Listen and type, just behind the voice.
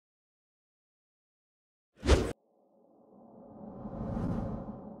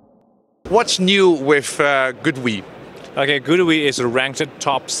What's new with GoodWe? Okay, GoodWe is ranked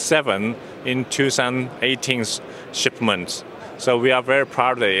top 7 in 2018's shipments. So we are very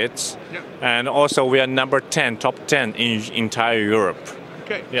proud of it. Yeah. And also we are number 10, top 10 in entire Europe.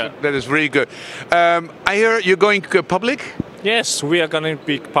 Okay, yeah. So that is really good. I hear you're going public? Yes, we are going to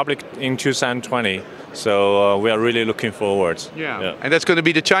be public in 2020. So we are really looking forward. Yeah. And that's going to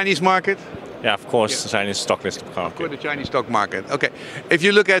be the Chinese market? Yeah, of course, the Chinese stock list market. Of course, the Chinese stock market. Okay. If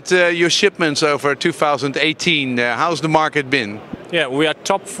you look at your shipments over 2018, how's the market been? Yeah, we are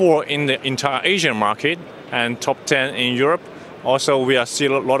top 4 in the entire Asian market and top 10 in Europe. Also, we are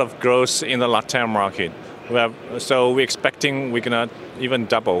seeing a lot of growth in the Latin market. So we're expecting we're gonna even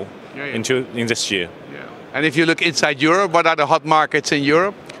double in this year. Yeah. And if you look inside Europe, what are the hot markets in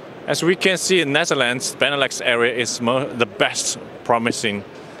Europe? As we can see, Netherlands, Benelux area is the best promising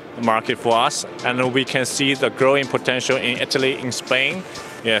market for us, and we can see the growing potential in Italy, in Spain.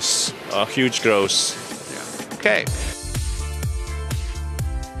 Yes, a huge growth. Yeah. Okay.